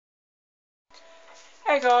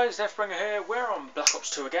Hey guys, deathbringer here. We're on Black Ops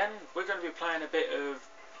 2 again. We're going to be playing a bit of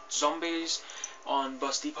zombies on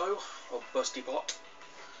Bus Depot, or Bus Depot.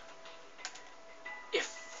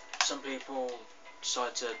 If some people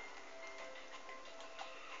decide to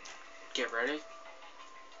get ready.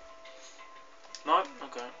 No?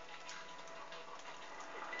 Okay.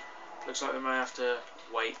 Looks like we may have to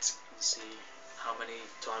wait and see how many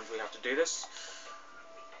times we have to do this.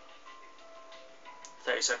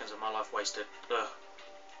 30 seconds of my life wasted. Ugh.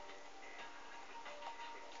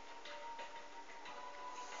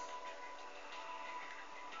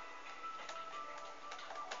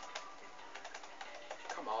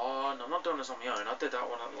 Come on, I'm not doing this on my own. I did that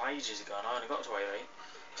one ages ago and I only got to 88.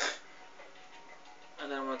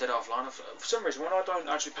 And then when I did it offline, for some reason, when I don't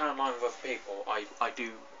actually play online with other people, I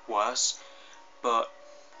do worse. But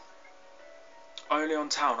only on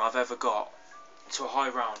town I've ever got to a high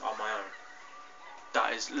round on my own.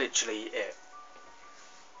 That is literally it.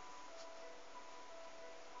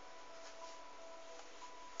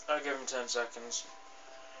 I'll give him 10 seconds.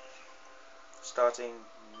 Starting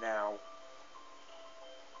now.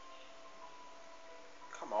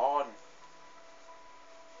 Come on.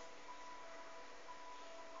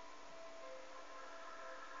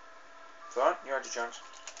 Fine, you had your chance.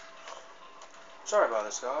 Sorry about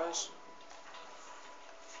this, guys.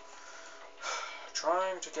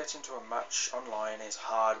 Trying to get into a match online is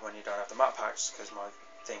hard when you don't have the map packs because my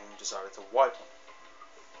thing decided to wipe them.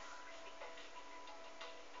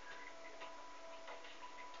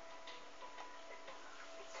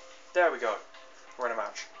 There we go. We're in a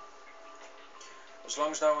match. As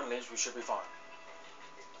long as no one leaves, we should be fine.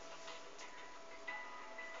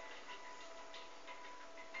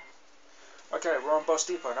 Okay, we're on Bus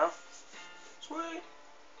Depot now. Sweet.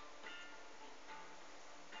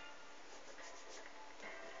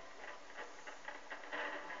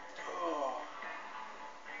 Oh.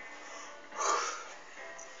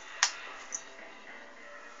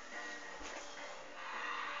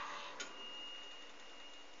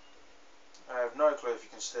 I have no clue if you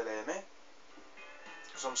can still hear me,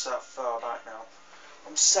 because I'm sat far back now.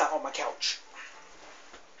 I'm sat on my couch.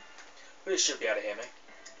 But you should be able to hear me.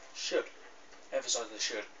 Should. Emphasise the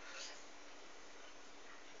should.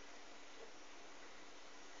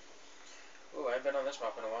 Oh, I ain't been on this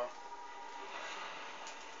map in a while.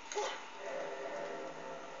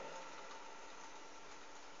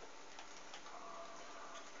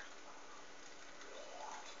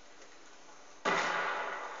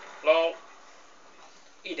 Lol.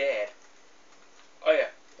 He dead. Oh yeah,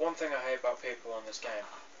 one thing I hate about people on this game.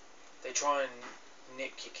 They try and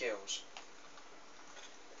nick your kills.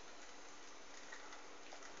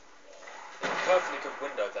 There's a perfectly good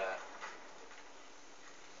window there.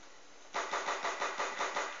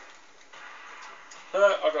 I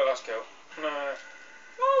got the last kill. No.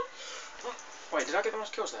 Wait, did I get the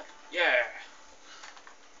most kills then? Yeah.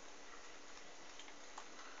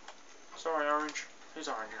 Sorry, Orange. Who's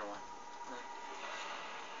Orange in a way? No.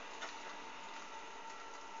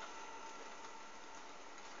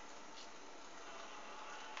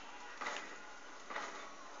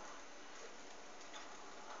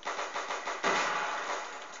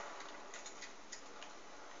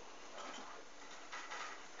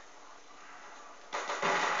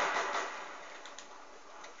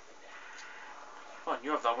 Fine,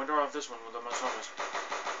 you have that window, I have this one with the most zombies.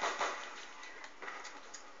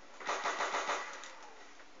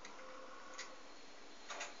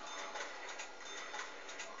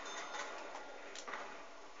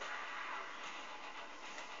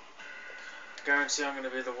 Guarantee I'm going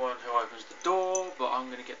to be the one who opens the door, but I'm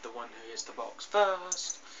going to get the one who hits the box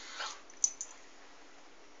first.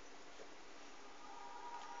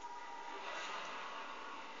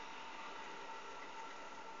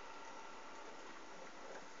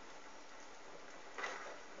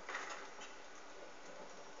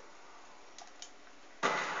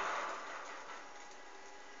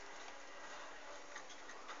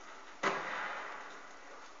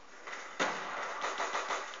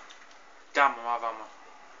 Damn, I'm out of ammo.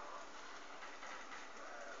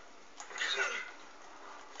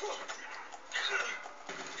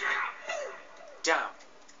 Damn.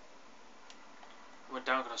 I went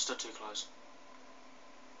down because I stood too close.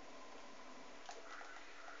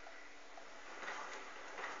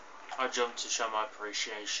 I jumped to show my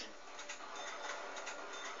appreciation.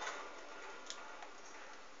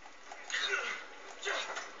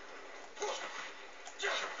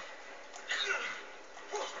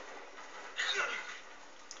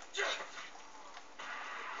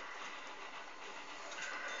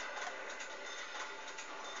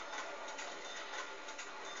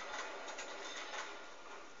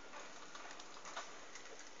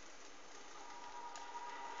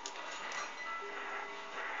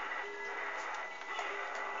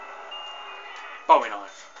 Bowie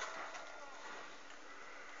knife.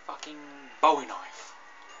 Fucking Bowie knife.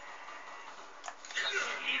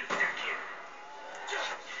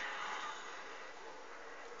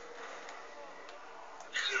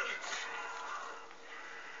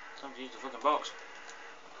 Time to use the fucking box.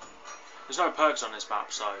 There's no perks on this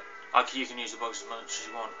map, so you can use the box as much as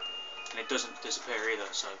you want, and it doesn't disappear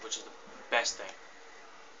either. So, which is the best thing.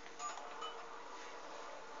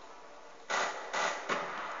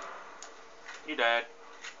 You dead.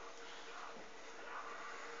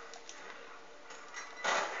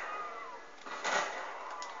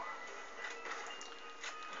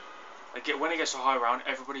 When it gets to high round,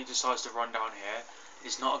 everybody decides to run down here.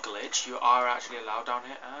 It's not a glitch. You are actually allowed down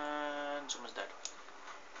here, and someone's dead.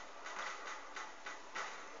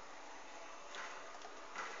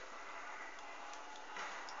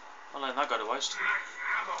 I'll let that go to waste.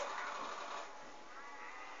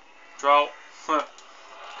 Troll.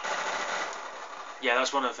 Yeah,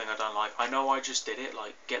 that's one of the things I don't like. I know I just did it,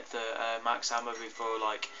 like, get the max ammo before,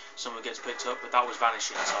 like, someone gets picked up, but that was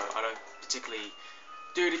vanishing, so I don't particularly...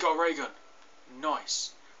 Dude, he got a ray gun.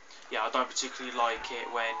 Nice. Yeah, I don't particularly like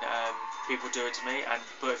it when people do it to me,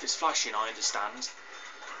 but if it's flashing, I understand.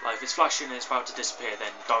 Like, if it's flashing and it's about to disappear,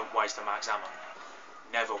 then don't waste the max ammo.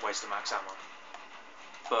 Never waste the max ammo.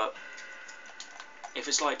 But if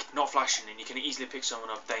it's, like, not flashing and you can easily pick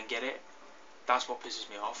someone up, then get it, that's what pisses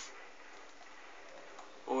me off.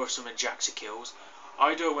 Or if someone jacks or kills.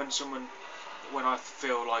 I do it when I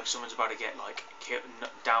feel like someone's about to get, like,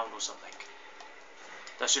 down or something.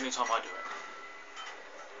 That's the only time I do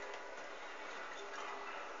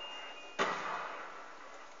it.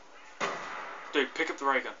 Dude, pick up the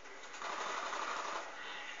ray gun.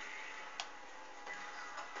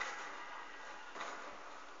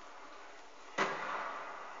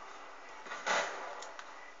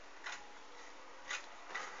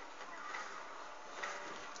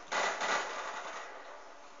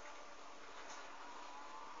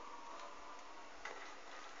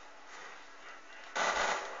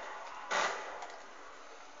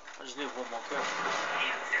 I just need one more kill.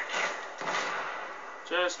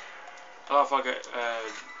 Cheers. I love if I get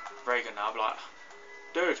ray gun now, I'll be like,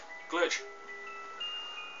 dude, glitch.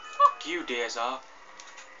 Fuck you, DSR.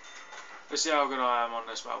 Let's see how good I am on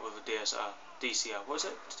this map with a DCR. What is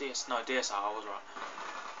it? No, DSR, I was right.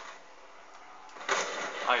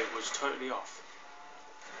 I was totally off.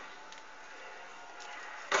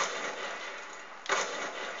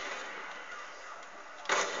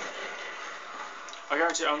 I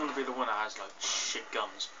guarantee I'm going to be the one that has, like, shit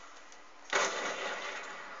guns.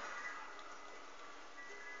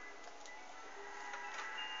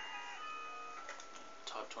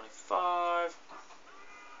 Type 25.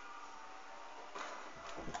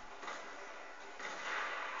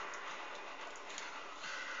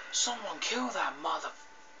 Someone kill that mother...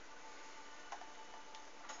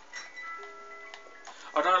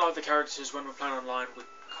 I don't like the characters when we're playing online, we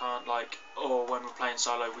can't, like, or when we're playing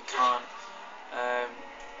solo, we can't,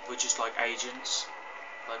 we're just like agents,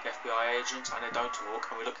 like FBI agents, and they don't talk,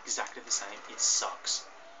 and we look exactly the same. It sucks.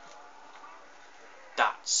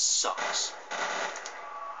 That sucks.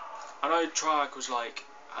 I know Triarch was like,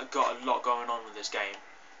 I got a lot going on with this game,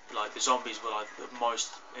 like the zombies were like the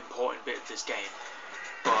most important bit of this game,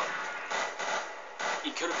 but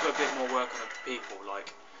he could have put a bit more work on the people,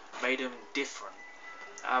 like, made them different.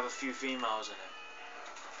 Have a few females in it,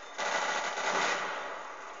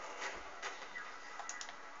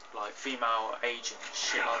 like female agents,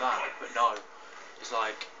 shit like that. But no, it's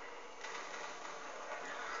like,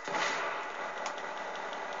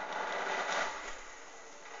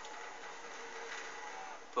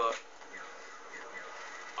 but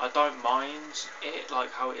I don't mind it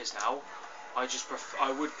like how it is now. I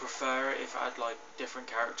would prefer it if I had like different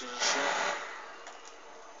characters and shit.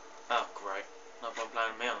 Oh great, no one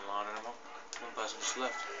playing me online anymore. One person just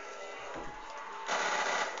left.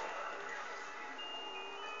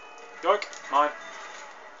 Yoke, mine.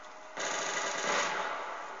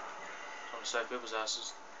 Trying to save people's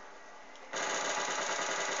asses.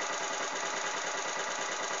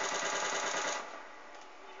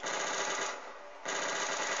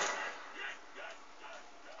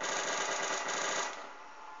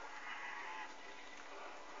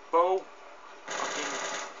 Bo. Fucking.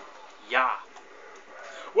 Yeah.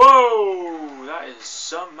 Whoa! That is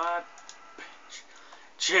some mad bitch.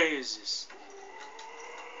 Jesus.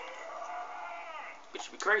 Bitch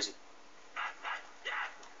should be crazy.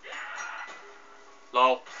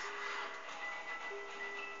 Lol.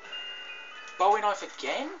 Bowie knife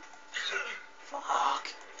again? Fuck.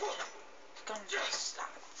 Guns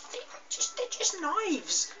they're just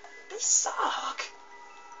knives. They suck.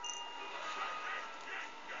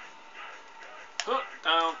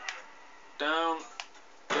 Down, down,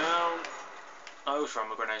 down. I always throw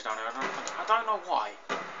my grenades down here. I don't know why.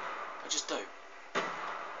 I just do.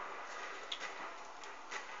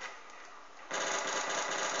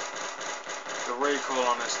 The recoil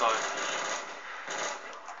on this though.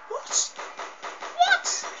 What?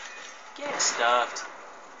 What? Get stuffed.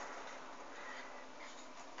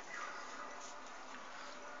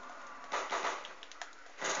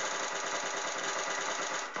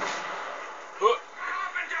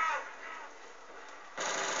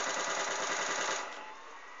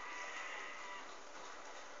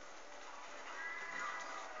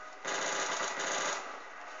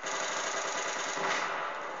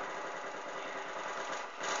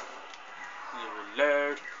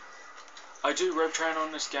 Reload. I do rope train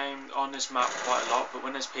on this game, on this map quite a lot, but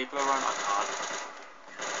when there's people around I can't.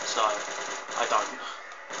 So, I don't.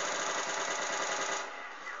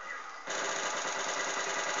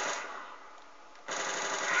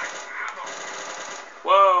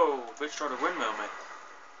 Whoa! Bitch tried to windmill me.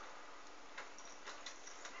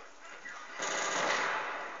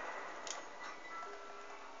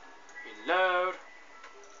 Reload.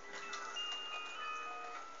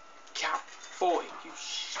 Cap 40. You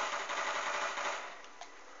sh.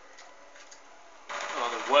 Oh,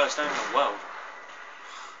 the worst aim in the world.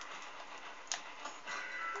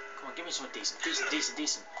 Come on, give me something decent.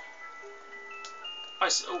 Decent.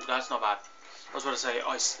 Oh, that's not bad. I was about to say,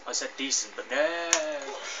 I said decent, but no.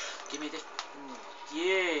 Give me this.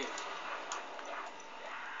 Yeah.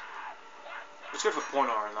 It's good for point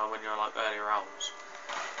iron though when you're like early rounds.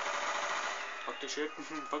 Fuck this shit.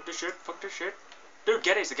 Fuck this shit. Fuck this shit. Dude,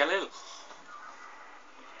 get it. It's a Galil.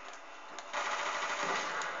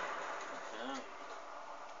 Yeah.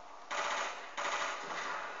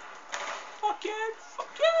 Fuck it.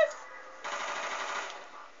 Fuck it.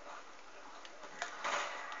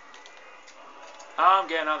 I'm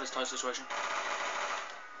getting out of this tight situation.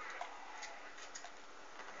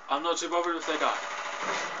 I'm not too bothered if they die.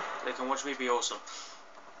 They can watch me be awesome.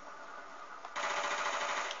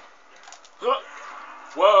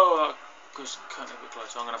 Whoa, that was kind of a bit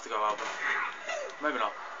close. I'm gonna have to go out, but maybe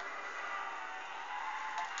not.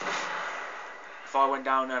 If I went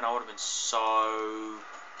down there, I would have been so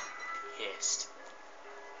pissed.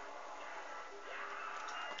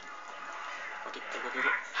 Okay, go.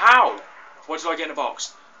 How? What did I get in the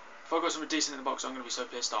box? If I got something decent in the box, I'm gonna be so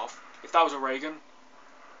pissed off. If that was a Reagan,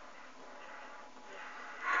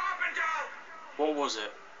 what was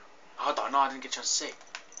it? I don't know. I didn't get a chance to see.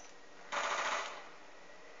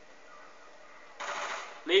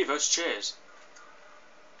 Leave us, cheers.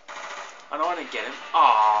 I know I didn't get him.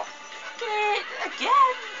 Ah,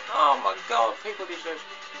 again! Oh my god, people these days.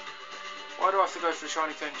 Why do I have to go for the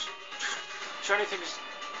shiny things? Shiny things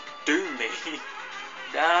doom me.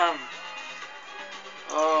 Damn.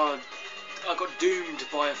 Oh, I got doomed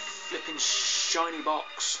by a flipping shiny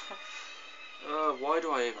box. Why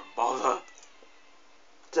do I even bother?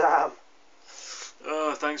 Damn.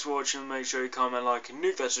 Thanks for watching. Make sure you comment, like, and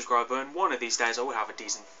nuke that subscribe button. One of these days I will have a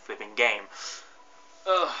decent flipping game.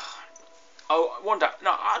 One day.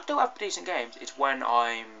 No, I do have decent games. It's when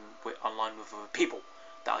I'm online with other people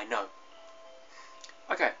that I know.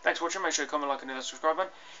 Okay, thanks for watching. Make sure you comment, like, and hit that subscribe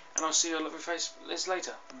button. And I'll see your lovely faces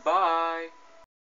later. Bye.